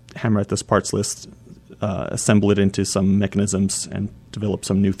hammer at this parts list, assemble it into some mechanisms, and develop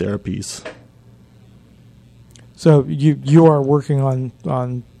some new therapies. So you are working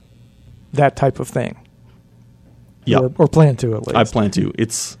on that type of thing. Yeah, or plan to at least. I plan to.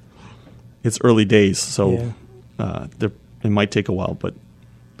 It's early days, so Yeah. it might take a while, but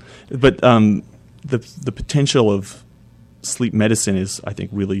the potential of sleep medicine is, I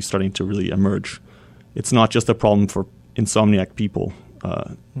think, really starting to really emerge. It's not just a problem for insomniac people.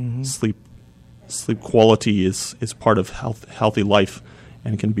 Sleep quality is part of healthy life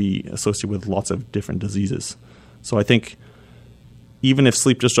and can be associated with lots of different diseases. So I think even if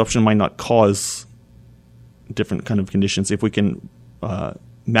sleep disruption might not cause different kind of conditions, if we can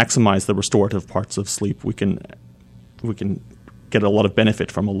maximize the restorative parts of sleep, we can get a lot of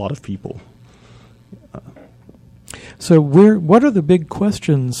benefit from a lot of people. So what are the big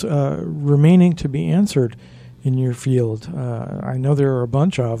questions remaining to be answered in your field? I know there are a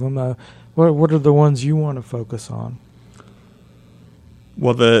bunch of them. What are the ones you want to focus on?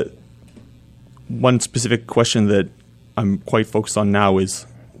 Well, the one specific question that I'm quite focused on now is,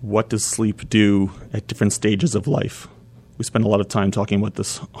 what does sleep do at different stages of life? We spend a lot of time talking about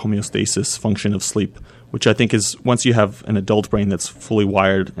this homeostasis function of sleep, which I think is, once you have an adult brain that's fully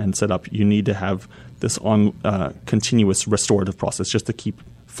wired and set up, you need to have this continuous restorative process just to keep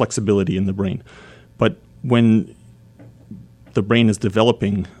flexibility in the brain. But when the brain is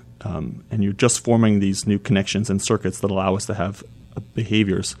developing and you're just forming these new connections and circuits that allow us to have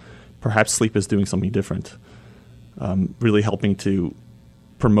behaviors, perhaps sleep is doing something different, really helping to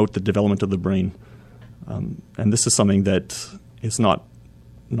promote the development of the brain. And this is something that is not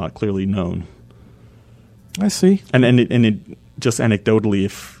clearly known. I see. And it just anecdotally,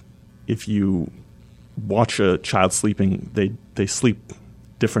 if you watch a child sleeping, they sleep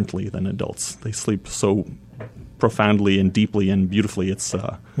differently than adults. They sleep so profoundly and deeply and beautifully. It's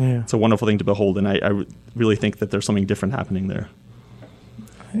a wonderful thing to behold, and I really think that there's something different happening there.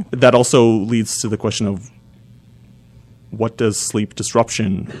 Okay. That also leads to the question of, what does sleep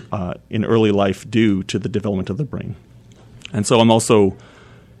disruption in early life do to the development of the brain? And so I'm also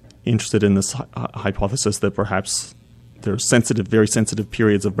interested in this hypothesis that perhaps there's very sensitive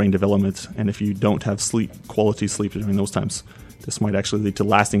periods of brain development, and if you don't have quality sleep during those times, this might actually lead to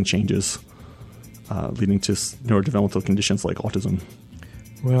lasting changes, leading to neurodevelopmental conditions like autism.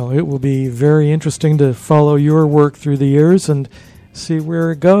 Well, it will be very interesting to follow your work through the years and see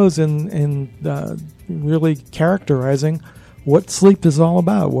where it goes in really characterizing what sleep is all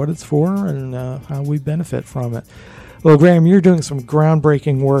about, what it's for, and how we benefit from it. Well, Graham, you're doing some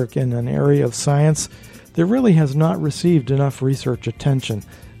groundbreaking work in an area of science that really has not received enough research attention.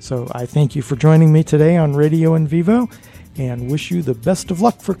 So I thank you for joining me today on Radio in Vivo and wish you the best of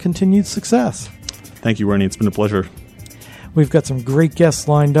luck for continued success. Thank you, Ernie. It's been a pleasure. We've got some great guests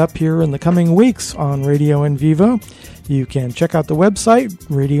lined up here in the coming weeks on Radio in Vivo. You can check out the website,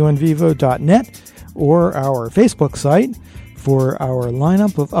 radioinvivo.net, or our Facebook site for our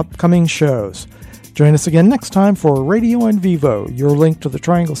lineup of upcoming shows. Join us again next time for Radio in Vivo, your link to the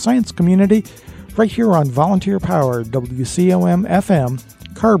Triangle Science community, right here on volunteer-powered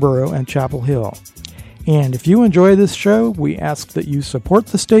WCOM-FM, Carrboro and Chapel Hill. And if you enjoy this show, we ask that you support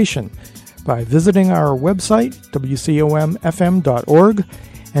the station by visiting our website, wcomfm.org,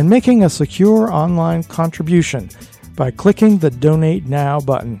 and making a secure online contribution by clicking the Donate Now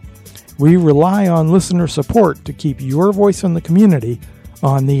button. We rely on listener support to keep your voice in the community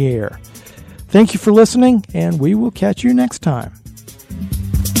on the air. Thank you for listening, and we will catch you next time.